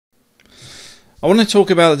I want to talk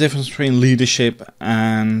about the difference between leadership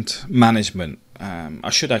and management. I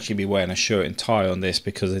should actually be wearing a shirt and tie on this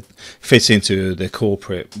because it fits into the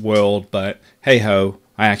corporate world, but hey ho,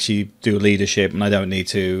 I actually do leadership and I don't need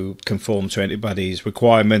to conform to anybody's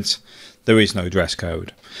requirements. There is no dress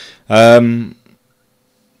code. I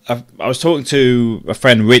was talking to a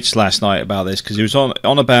friend Rich last night about this because he was on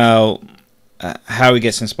about how he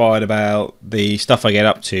gets inspired about the stuff I get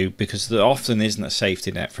up to, because there often isn't a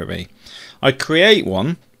safety net for me. I create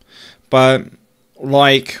one, but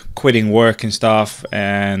like quitting work and stuff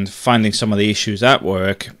and finding some of the issues at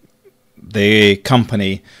work, the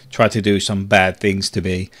company tried to do some bad things to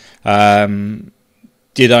me.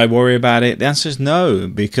 Did I worry about it? The answer is no,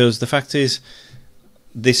 because the fact is,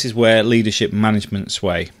 this is where leadership and management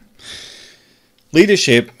sway.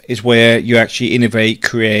 Leadership is where you actually innovate,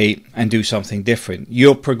 create, and do something different.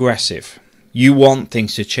 You're progressive. You want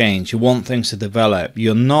things to change. You want things to develop.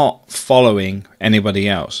 You're not following anybody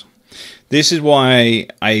else. This is why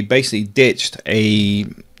I basically ditched a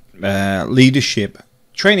leadership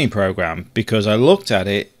training program, because I looked at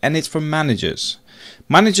it and it's for managers.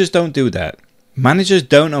 Managers don't do that. Managers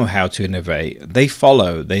don't know how to innovate. They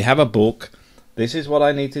follow. They have a book. This is what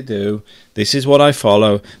I need to do. This is what I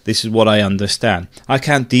follow. This is what I understand. I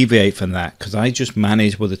can't deviate from that because I just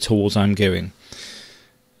manage with the tools I'm given.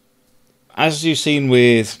 As you've seen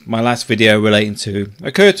with my last video relating to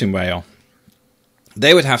a curtain rail,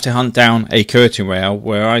 they would have to hunt down a curtain rail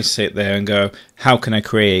where I sit there and go, how can I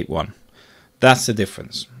create one? That's the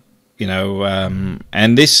difference, you know,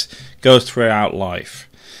 and this goes throughout life.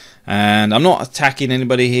 And I'm not attacking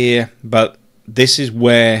anybody here, but this is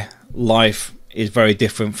where life is very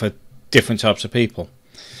different for different types of people.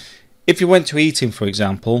 If you went to eating, for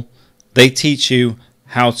example, they teach you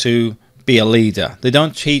how to be a leader. They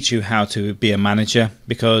don't teach you how to be a manager,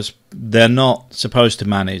 because they're not supposed to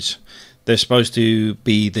manage. They're supposed to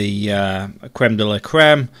be the creme de la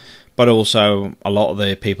creme, but also a lot of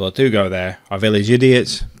the people that do go there are village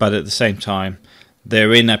idiots, but at the same time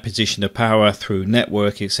they're in a position of power through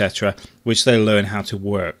network, etc., which they learn how to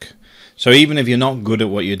work. So even if you're not good at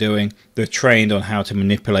what you're doing, they're trained on how to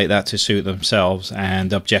manipulate that to suit themselves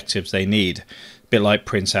and objectives they need. A bit like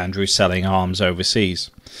Prince Andrew selling arms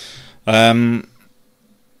overseas. Now,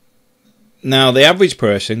 the average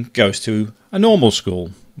person goes to a normal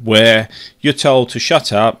school where you're told to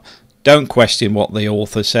shut up, don't question what the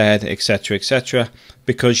author said, etc., etc.,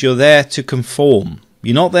 because you're there to conform.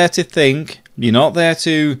 You're not there to think. You're not there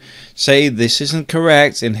to say this isn't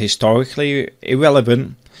correct and historically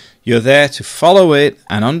irrelevant. You're there to follow it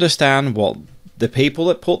and understand what the people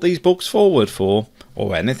that put these books forward for,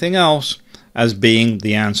 or anything else, as being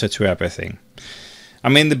the answer to everything. I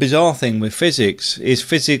mean, the bizarre thing with physics is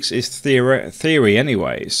theory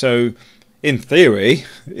anyway. So, in theory,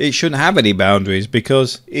 it shouldn't have any boundaries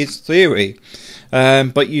because it's theory.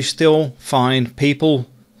 But you still find people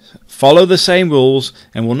follow the same rules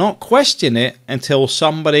and will not question it until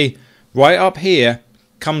somebody right up here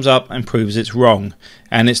comes up and proves it's wrong,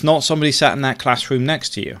 and it's not somebody sat in that classroom next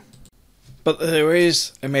to you. But there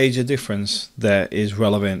is a major difference that is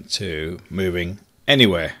relevant to moving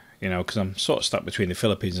anywhere, you know, because I'm sort of stuck between the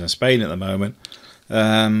Philippines and Spain at the moment.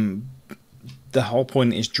 The whole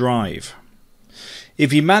point is drive.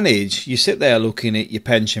 If you manage, you sit there looking at your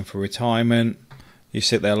pension for retirement. You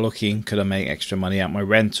sit there looking, could I make extra money out my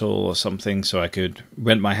rental or something so I could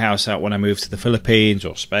rent my house out when I move to the Philippines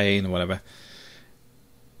or Spain or whatever.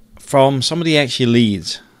 From somebody who actually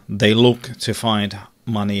leads, they look to find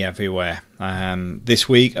money everywhere. This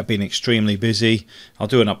week I've been extremely busy. I'll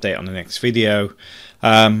do an update on the next video.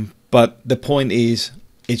 But the point is,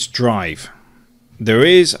 it's drive. There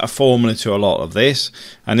is a formula to a lot of this,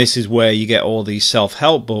 and this is where you get all these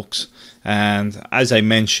self-help books. And as I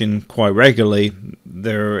mention quite regularly,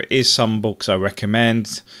 there is some books I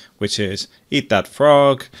recommend, which is Eat That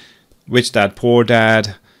Frog, Rich Dad Poor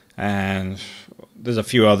Dad, and there's a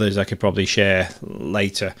few others I could probably share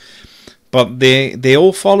later. But they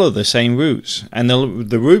all follow the same routes, and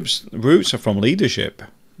the roots are from leadership,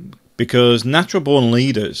 because natural born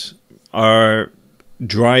leaders are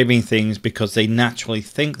driving things because they naturally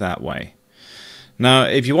think that way. Now,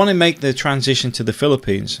 if you want to make the transition to the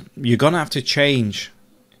Philippines, you're going to have to change.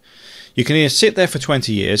 You can either sit there for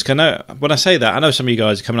 20 years. When I say that, I know some of you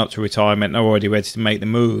guys are coming up to retirement and are already ready to make the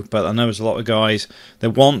move, but I know there's a lot of guys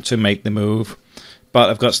that want to make the move, but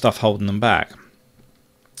have got stuff holding them back.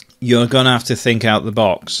 You're going to have to think out the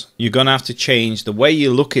box. You're going to have to change the way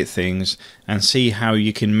you look at things and see how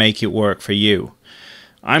you can make it work for you.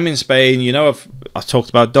 I'm in Spain, you know, I've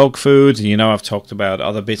talked about dog food, you know, I've talked about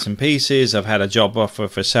other bits and pieces. I've had a job offer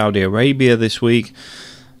for Saudi Arabia this week.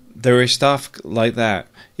 there is stuff like that.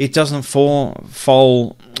 It doesn't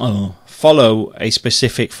follow a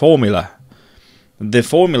specific formula. The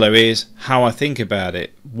formula is how I think about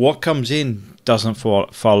it. What comes in doesn't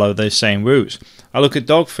follow those same routes. I look at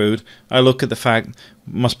dog food. I look at the fact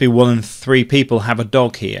must be 1 in 3 people have a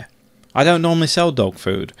dog here. I don't normally sell dog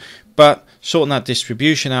food, but sorting that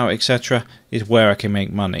distribution out, etc., is where I can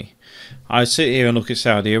make money. I sit here and look at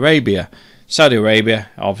Saudi Arabia. Saudi Arabia,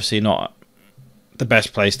 obviously not the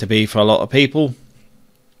best place to be for a lot of people,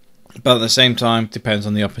 but at the same time, depends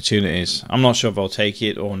on the opportunities. I'm not sure if I'll take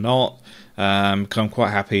it or not. I'm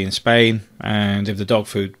quite happy in Spain, and if the dog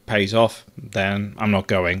food pays off, then I'm not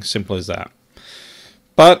going. Simple as that.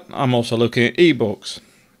 But I'm also looking at ebooks,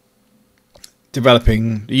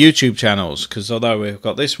 developing YouTube channels, because although we've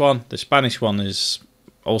got this one, the Spanish one is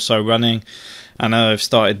also running, and I've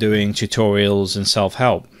started doing tutorials and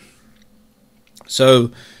self-help.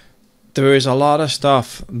 So there is a lot of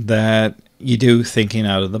stuff that you do thinking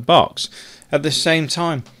out of the box. At the same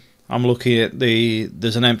time, I'm looking at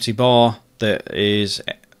there's an empty bar that is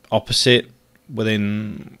opposite,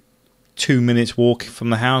 within 2 minutes walk from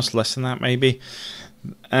the house, less than that maybe.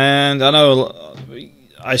 And I know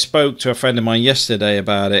I spoke to a friend of mine yesterday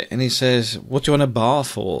about it, and he says, what do you want a bar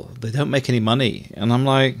for? They don't make any money. And I'm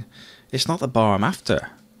like, it's not the bar I'm after.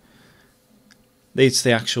 It's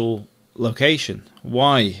the actual location.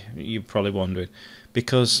 Why? You're probably wondering.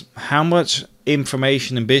 Because how much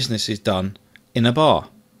information and business is done in a bar?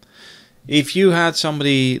 If you had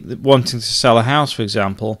somebody wanting to sell a house, for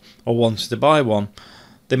example, or wanted to buy one,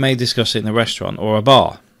 they may discuss it in a restaurant or a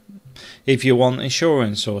bar. If you want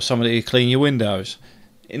insurance or somebody to clean your windows.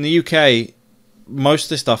 In the UK, most of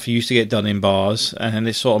the stuff used to get done in bars, and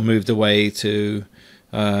it sort of moved away to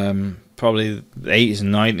probably the 80s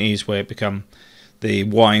and 90s, where it became the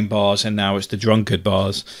wine bars, and now it's the drunkard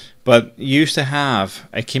bars. But you used to have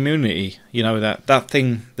a community, you know, that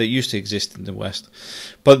thing that used to exist in the West.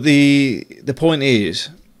 But the point is,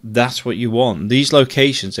 that's what you want. These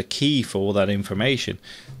locations are key for all that information.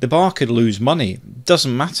 The bar could lose money.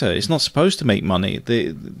 Doesn't matter. It's not supposed to make money.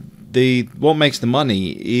 What makes the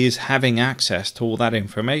money is having access to all that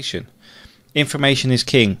information. Information is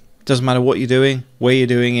king. Doesn't matter what you're doing, where you're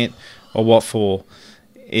doing it, or what for.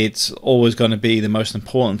 It's always going to be the most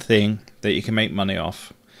important thing that you can make money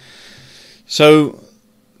off. So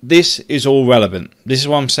this is all relevant. This is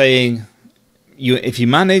what I'm saying. If you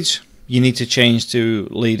manage, you need to change to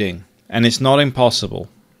leading, and it's not impossible.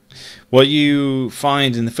 What you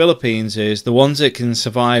find in the Philippines is the ones that can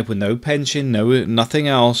survive with no pension, nothing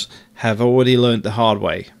else, have already learned the hard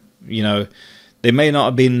way. You know, they may not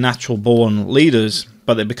have been natural born leaders,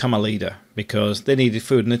 but they become a leader because they needed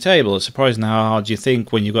food on the table. It's surprising how hard you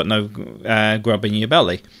think when you've got no grub in your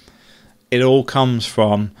belly. It all comes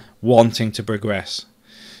from wanting to progress.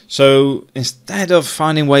 So instead of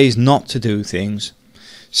finding ways not to do things,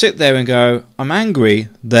 sit there and go, I'm angry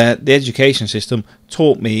that the education system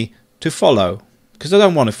taught me to follow, because I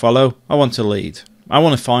don't want to follow, I want to lead. I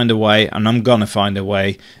want to find a way, and I'm going to find a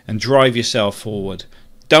way, and drive yourself forward.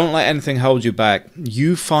 Don't let anything hold you back.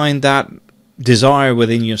 You find that desire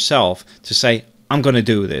within yourself to say, I'm going to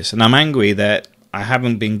do this, and I'm angry that I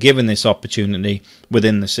haven't been given this opportunity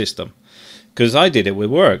within the system. Because I did it with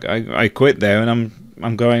work. I quit there, and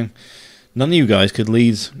I'm going, none of you guys could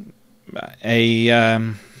lead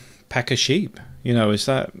a pack of sheep. You know, is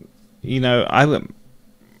that, you know,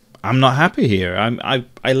 I'm not happy here.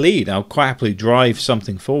 I lead. I'll quite happily drive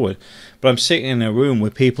something forward, but I'm sitting in a room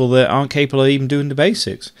with people that aren't capable of even doing the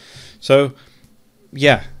basics. So,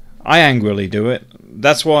 yeah, I angrily do it.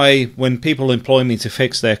 That's why when people employ me to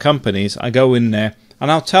fix their companies, I go in there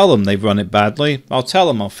and I'll tell them they've run it badly. I'll tell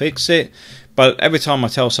them I'll fix it. But every time I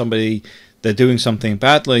tell somebody they're doing something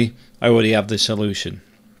badly, I already have the solution.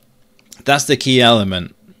 That's the key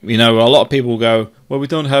element. You know, a lot of people go, well, we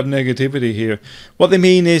don't have negativity here. What they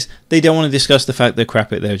mean is they don't want to discuss the fact they're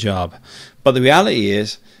crap at their job. But the reality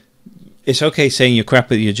is, it's okay saying you're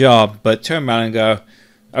crap at your job, but turn around and go,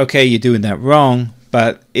 okay, you're doing that wrong,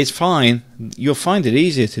 but it's fine. You'll find it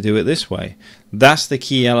easier to do it this way. That's the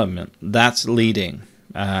key element. That's leading.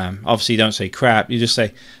 Obviously, you don't say crap. You just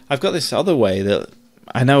say, I've got this other way that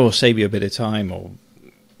I know will save you a bit of time, or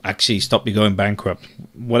actually stop you going bankrupt.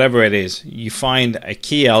 Whatever it is, you find a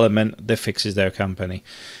key element that fixes their company.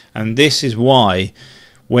 And this is why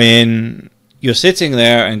when you're sitting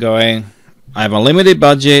there and going, I have a limited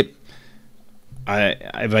budget,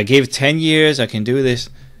 if I give 10 years, I can do this.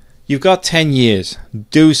 You've got 10 years.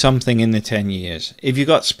 Do something in the 10 years. If you've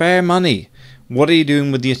got spare money, what are you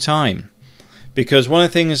doing with your time? Because one of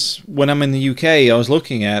the things when I'm in the UK, I was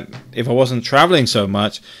looking at, if I wasn't traveling so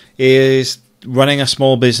much, is running a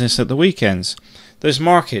small business at the weekends. There's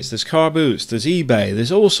markets, there's car boots, there's eBay,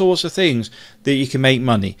 there's all sorts of things that you can make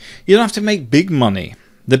money. You don't have to make big money.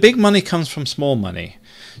 The big money comes from small money.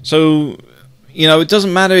 So, you know, it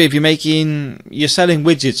doesn't matter if you're selling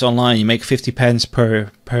widgets online, you make 50 pence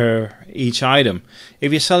per each item.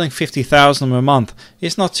 If you're selling 50,000 a month,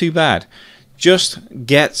 it's not too bad. Just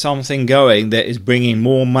get something going that is bringing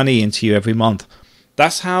more money into you every month.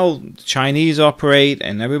 That's how Chinese operate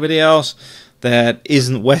and everybody else that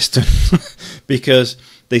isn't Western because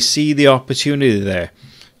they see the opportunity there.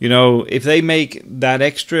 You know, if they make that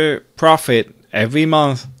extra profit every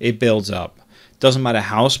month, it builds up. Doesn't matter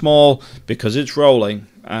how small, because it's rolling.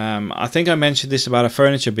 I think I mentioned this about a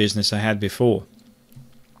furniture business I had before.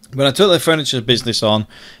 When I took the furniture business on,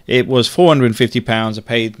 it was £450. I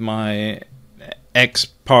paid my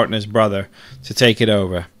ex-partner's brother to take it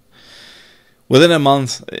over. Within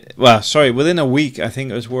a week, I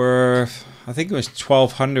think it was worth, I think it was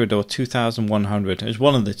 1,200 or 2,100. It was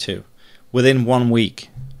one of the two. Within 1 week.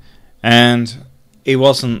 And it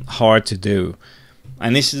wasn't hard to do.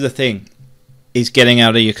 And this is the thing. It's getting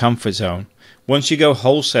out of your comfort zone. Once you go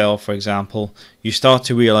wholesale, for example, you start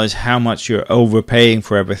to realize how much you're overpaying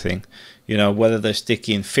for everything. You know, whether they're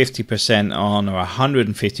sticking 50% on or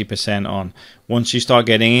 150% on. Once you start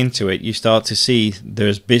getting into it, you start to see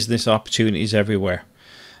there's business opportunities everywhere.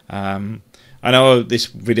 I know this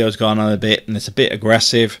video's gone on a bit and it's a bit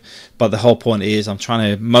aggressive, but the whole point is I'm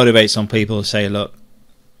trying to motivate some people to say,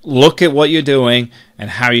 look at what you're doing and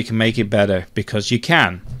how you can make it better, because you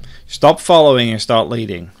can. Stop following and start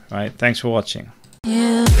leading. Right? Thanks for watching.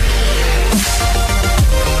 Yeah.